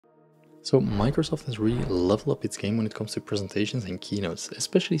So Microsoft has really leveled up its game when it comes to presentations and keynotes,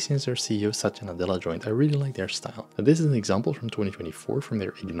 especially since their CEO Satya Nadella joined. I really like their style. Now, this is an example from 2024 from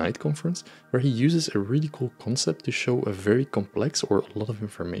their Ignite conference, where he uses a really cool concept to show a very complex or a lot of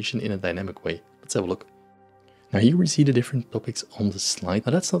information in a dynamic way. Let's have a look. Now here we see the different topics on the slide.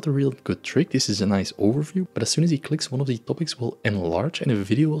 Now that's not a real good trick, this is a nice overview, but as soon as he clicks, one of the topics will enlarge and a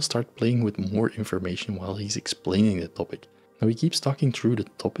video will start playing with more information while he's explaining the topic. Now he keeps talking through the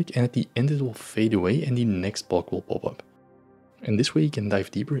topic and at the end it will fade away and the next block will pop up. And this way he can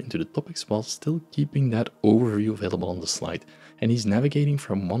dive deeper into the topics while still keeping that overview available on the slide. And he's navigating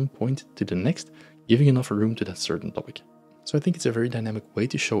from one point to the next, giving enough room to that certain topic. So I think it's a very dynamic way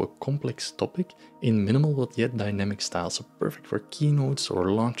to show a complex topic in minimal but yet dynamic style, so perfect for keynotes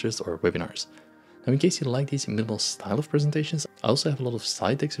or launches or webinars. Now in case you like these minimal style of presentations, I also have a lot of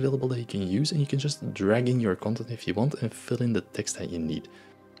side text available that you can use and you can just drag in your content if you want and fill in the text that you need.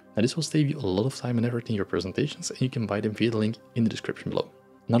 Now this will save you a lot of time and effort in your presentations and you can buy them via the link in the description below.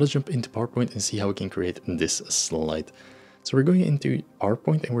 Now let's jump into PowerPoint and see how we can create this slide. So we're going into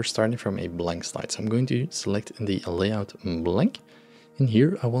PowerPoint and we're starting from a blank slide. So I'm going to select the layout blank and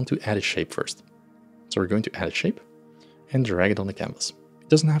here I want to add a shape first. So we're going to add a shape and drag it on the canvas. It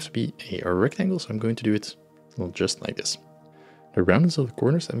doesn't have to be a rectangle, so I'm going to do it just like this. The roundness of the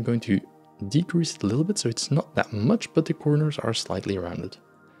corners, I'm going to decrease it a little bit so it's not that much, but the corners are slightly rounded.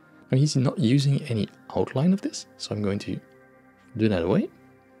 Now he's not using any outline of this, so I'm going to do that away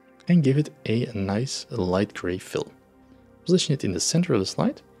and give it a nice light gray fill. Position it in the center of the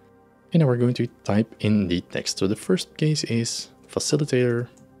slide, and now we're going to type in the text. So the first case is facilitator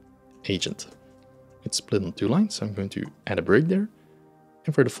agent. It's split on two lines, so I'm going to add a break there.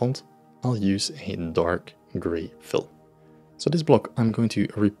 And for the font, I'll use a dark gray fill. So this block, I'm going to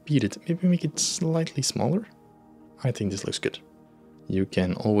repeat it, maybe make it slightly smaller. I think this looks good. You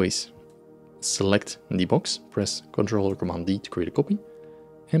can always select the box, press Ctrl or Command D to create a copy,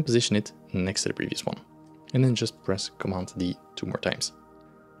 and position it next to the previous one. And then just press Command D 2 more times.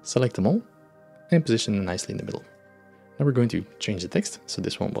 Select them all and position them nicely in the middle. Now we're going to change the text. So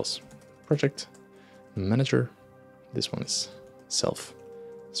this one was Project Manager. This one is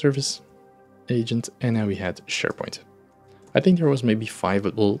Self-Service Agent. And now we had SharePoint. I think there was maybe 5,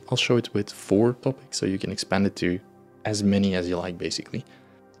 but I'll show it with 4 topics so you can expand it to as many as you like basically.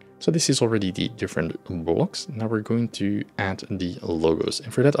 So this is already the different blocks. Now we're going to add the logos.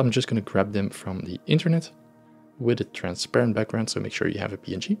 And for that, I'm just going to grab them from the internet with a transparent background. So make sure you have a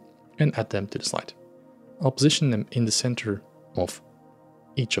PNG and add them to the slide. I'll position them in the center of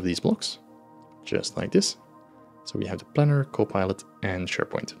each of these blocks, just like this. So we have the Planner, Copilot, and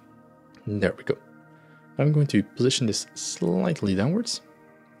SharePoint. There we go. Now I'm going to position this slightly downwards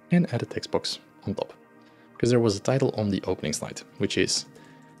and add a text box on top, because there was a title on the opening slide, which is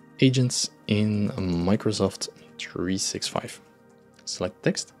Agents in Microsoft 365. Select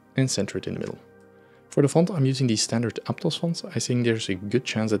text and center it in the middle. For the font, I'm using the standard Aptos fonts. I think there's a good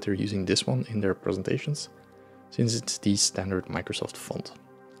chance that they're using this one in their presentations, since it's the standard Microsoft font.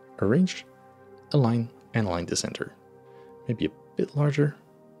 Arrange, align, and align the center. Maybe a bit larger,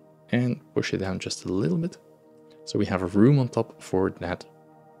 and push it down just a little bit, so we have a room on top for that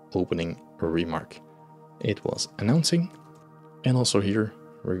opening remark. It was announcing, and also here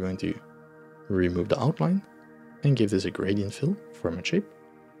we're going to remove the outline and give this a gradient fill, format shape,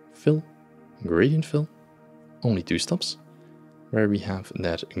 fill, gradient fill, only 2 stops, where we have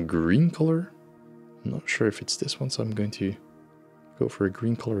that green color. I'm not sure if it's this one, so I'm going to go for a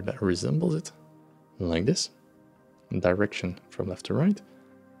green color that resembles it, like this, direction from left to right,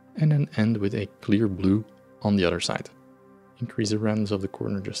 and then end with a clear blue on the other side. Increase the roundness of the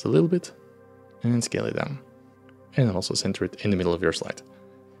corner just a little bit, and scale it down. And then also center it in the middle of your slide.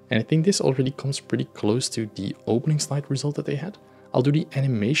 And I think this already comes pretty close to the opening slide result that they had. I'll do the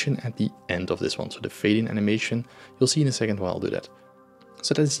animation at the end of this one. So the fade-in animation, you'll see in a second why I'll do that.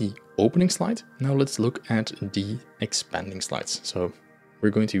 So that's the opening slide. Now let's look at the expanding slides. So we're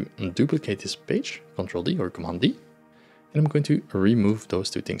going to duplicate this page, Ctrl D or Command D. And I'm going to remove those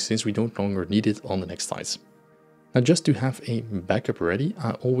 2 things since we don't longer need it on the next slides. Now just to have a backup ready,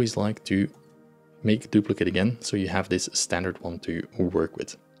 I always like to make a duplicate again, so you have this standard one to work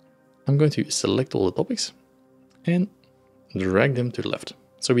with. I'm going to select all the topics and drag them to the left.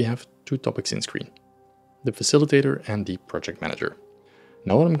 So we have 2 topics in screen, the facilitator and the project manager.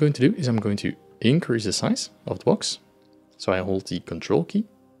 Now what I'm going to do is I'm going to increase the size of the box. So I hold the Control key,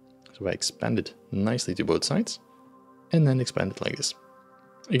 so I expand it nicely to both sides, and then expand it like this.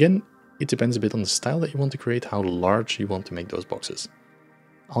 Again, it depends a bit on the style that you want to create, how large you want to make those boxes.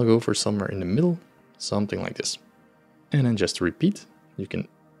 I'll go for somewhere in the middle, something like this. And then just to repeat, you can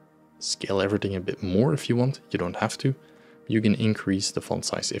scale everything a bit more if you want. You don't have to. You can increase the font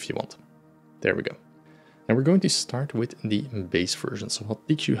size if you want. There we go. Now we're going to start with the base version. So I'll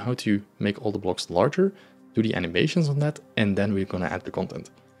teach you how to make all the blocks larger, do the animations on that, and then we're going to add the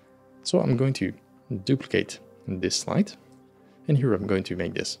content. So I'm going to duplicate this slide, and here I'm going to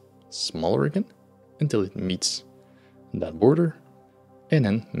make this smaller again until it meets that border, and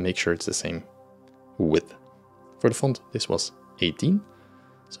then make sure it's the same width. For the font, this was 18,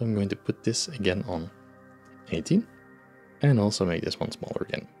 so I'm going to put this again on 18, and also make this one smaller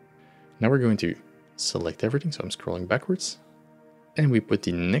again. Now we're going to select everything, so I'm scrolling backwards, and we put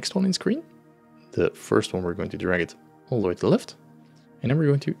the next one in screen. The first one, we're going to drag it all the way to the left, and then we're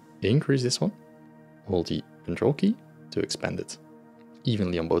going to increase this one, hold the Control key to expand it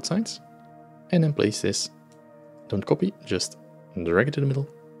evenly on both sides, and then place this, don't copy, just drag it to the middle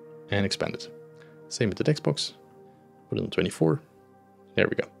and expand it. Same with the text box, put it on 24, there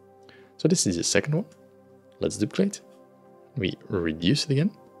we go. So this is the second one. Let's duplicate, we reduce it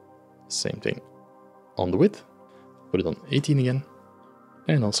again, same thing on the width, put it on 18 again,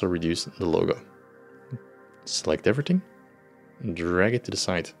 and also reduce the logo. Select everything, drag it to the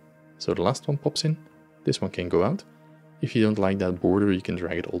side so the last one pops in. This one can go out. If you don't like that border, you can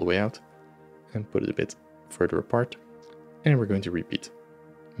drag it all the way out and put it a bit further apart. And we're going to repeat.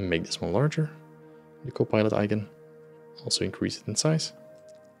 Make this one larger, the Copilot icon, also increase it in size,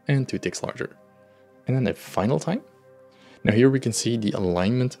 and 2 ticks larger. And then a final time. Now here we can see the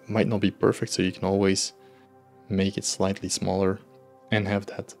alignment might not be perfect, so you can always make it slightly smaller and have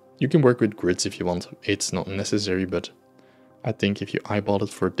that. You can work with grids if you want, it's not necessary, but I think if you eyeball it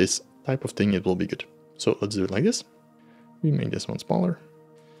for this type of thing, it will be good. So let's do it like this. We make this one smaller.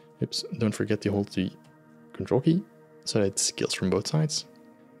 Oops, don't forget to hold the Control key so that it scales from both sides.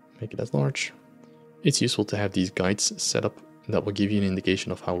 Make it as large. It's useful to have these guides set up that will give you an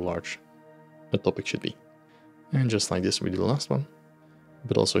indication of how large a topic should be. And just like this, we do the last one.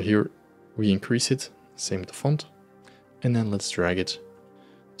 But also here, we increase it, same with the font. And then let's drag it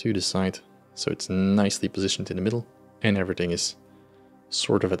to the side so it's nicely positioned in the middle and everything is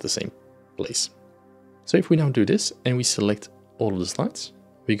sort of at the same place. So if we now do this and we select all of the slides,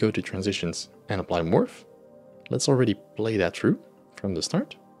 we go to transitions and apply morph. Let's already play that through from the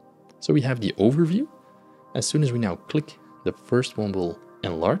start. So we have the overview. As soon as we now click, the first one will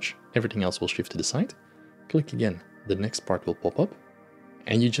enlarge, everything else will shift to the side. Click again, the next part will pop up,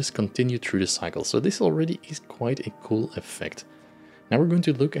 and you just continue through the cycle. So this already is quite a cool effect. Now we're going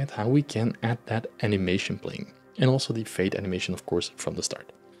to look at how we can add that animation playing, and also the fade animation, of course, from the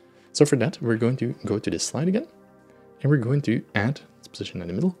start. So for that, we're going to go to this slide again, and we're going to add, let's position in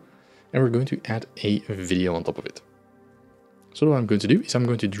the middle, and we're going to add a video on top of it. So what I'm going to do is I'm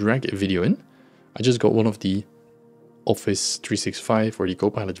going to drag a video in. I just got one of the Office 365 or the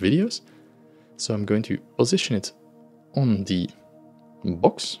Copilot videos. So I'm going to position it on the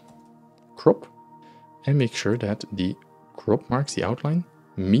box, crop, and make sure that the crop marks, the outline,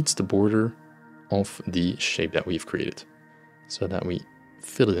 meets the border of the shape that we've created. So that we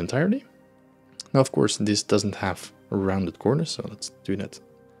fill it entirely. Now, of course, this doesn't have rounded corners, so let's do that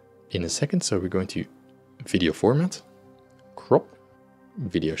in a second. So we're going to video format, crop,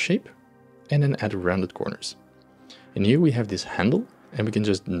 video shape, and then add rounded corners. And here we have this handle, and we can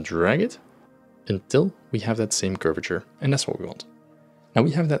just drag it until we have that same curvature, and that's what we want. Now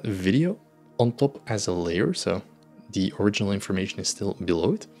we have that video on top as a layer, so the original information is still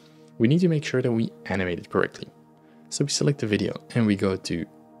below it. We need to make sure that we animate it correctly. So we select the video and we go to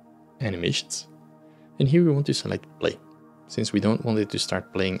animations, and here we want to select play. Since we don't want it to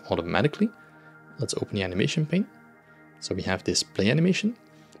start playing automatically, let's open the animation pane. So we have this play animation,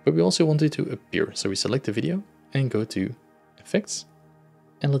 but we also want it to appear. So we select the video and go to effects,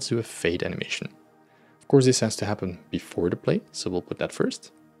 and let's do a fade animation. Of course, this has to happen before the play, so we'll put that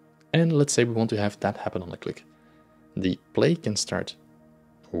first. And let's say we want to have that happen on a click. The play can start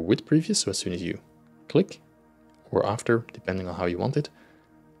with previous, so as soon as you click, or after, depending on how you want it.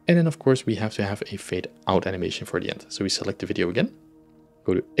 And then of course we have to have a fade out animation for the end. So we select the video again,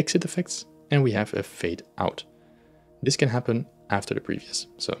 go to exit effects, and we have a fade out. This can happen after the previous.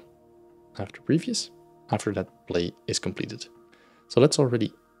 So after previous, after that play is completed. So let's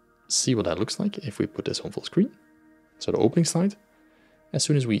already see what that looks like if we put this on full screen. So the opening slide, as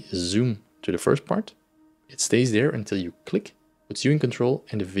soon as we zoom to the first part, it stays there until you click, puts you in control,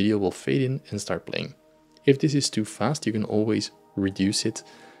 and the video will fade in and start playing. If this is too fast, you can always reduce it,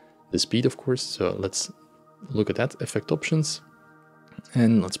 the speed of course. So let's look at that, effect options,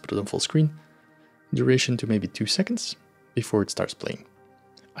 and let's put it on full screen. Duration to maybe 2 seconds before it starts playing.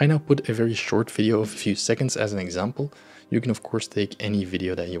 I now put a very short video of a few seconds as an example. You can of course take any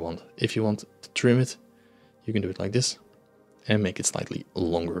video that you want. If you want to trim it, you can do it like this and make it slightly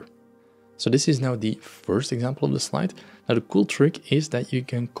longer. So this is now the first example of the slide. Now the cool trick is that you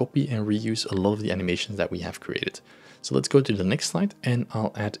can copy and reuse a lot of the animations that we have created. So let's go to the next slide and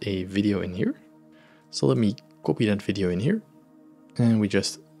I'll add a video in here. So let me copy that video in here and we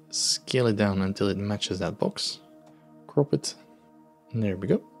just scale it down until it matches that box. Crop it. And there we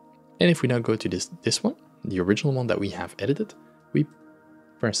go. And if we now go to this one, the original one that we have edited, we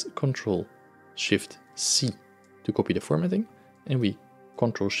press Ctrl-Shift-C to copy the formatting, and we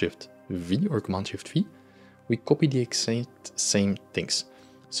Ctrl-Shift-V or Command-Shift-V, we copy the exact same things.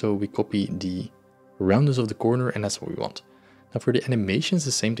 So we copy the roundness of the corner, and that's what we want. Now for the animations,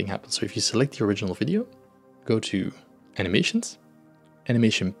 the same thing happens. So if you select the original video, go to Animations,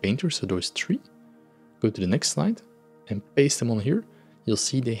 Animation Painter, so those three, go to the next slide, and paste them on here. You'll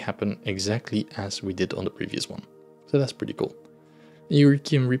see they happen exactly as we did on the previous one. So that's pretty cool. You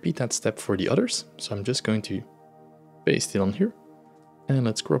can repeat that step for the others. So I'm just going to paste it on here and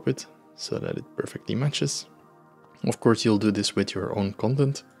let's crop it so that it perfectly matches. Of course, you'll do this with your own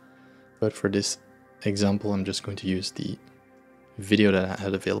content, but for this example, I'm just going to use the video that I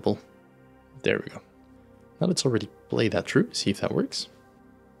had available. There we go. Now let's already play that through, see if that works.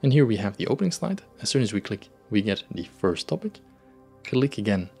 And here we have the opening slide. As soon as we click, we get the first topic. Click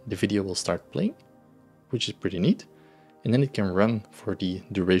again, the video will start playing, which is pretty neat. And then it can run for the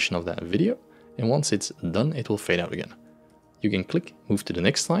duration of that video. And once it's done, it will fade out again. You can click, move to the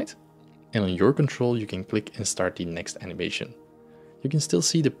next slide. And on your control, you can click and start the next animation. You can still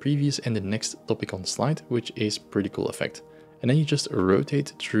see the previous and the next topic on the slide, which is a pretty cool effect. And then you just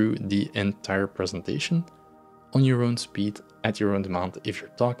rotate through the entire presentation on your own speed, at your own demand. If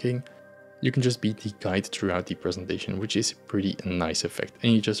you're talking, you can just be the guide throughout the presentation, which is a pretty nice effect.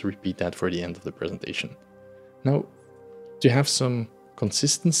 And you just repeat that for the end of the presentation. Now, to have some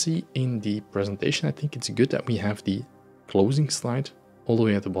consistency in the presentation, I think it's good that we have the closing slide all the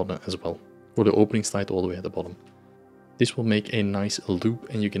way at the bottom as well, or the opening slide all the way at the bottom. This will make a nice loop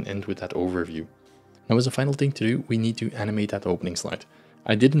and you can end with that overview. Now, as a final thing to do, we need to animate that opening slide.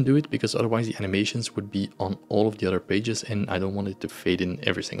 I didn't do it because otherwise the animations would be on all of the other pages and I don't want it to fade in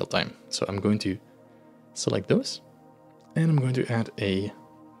every single time. So I'm going to select those and I'm going to add a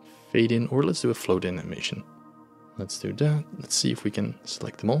fade in, or let's do a float in animation. Let's do that. Let's see if we can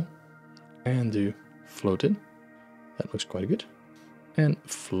select them all and do float in. That looks quite good. And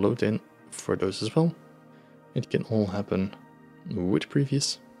float in for those as well. It can all happen with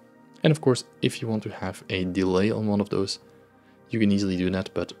previous. And of course, if you want to have a delay on one of those, you can easily do that,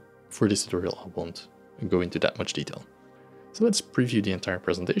 but for this tutorial, I won't go into that much detail. So let's preview the entire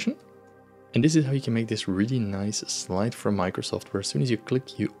presentation. And this is how you can make this really nice slide from Microsoft, where as soon as you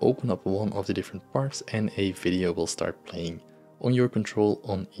click, you open up one of the different parts and a video will start playing on your control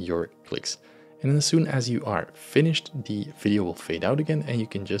on your clicks. And then as soon as you are finished, the video will fade out again and you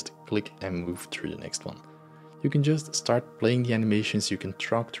can just click and move through the next one. You can just start playing the animations, you can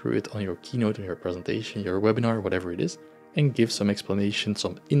talk through it on your keynote, on your presentation, your webinar, whatever it is, and give some explanation,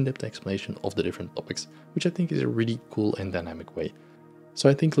 some in-depth explanation of the different topics, which I think is a really cool and dynamic way. So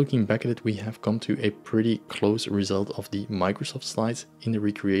I think looking back at it, we have come to a pretty close result of the Microsoft slides in the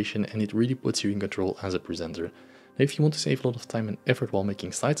recreation, and it really puts you in control as a presenter. Now, if you want to save a lot of time and effort while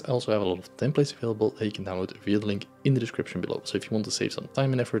making slides, I also have a lot of templates available that you can download via the link in the description below. So if you want to save some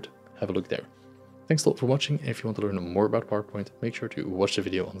time and effort, have a look there. Thanks a lot for watching, and if you want to learn more about PowerPoint, make sure to watch the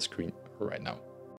video on the screen right now.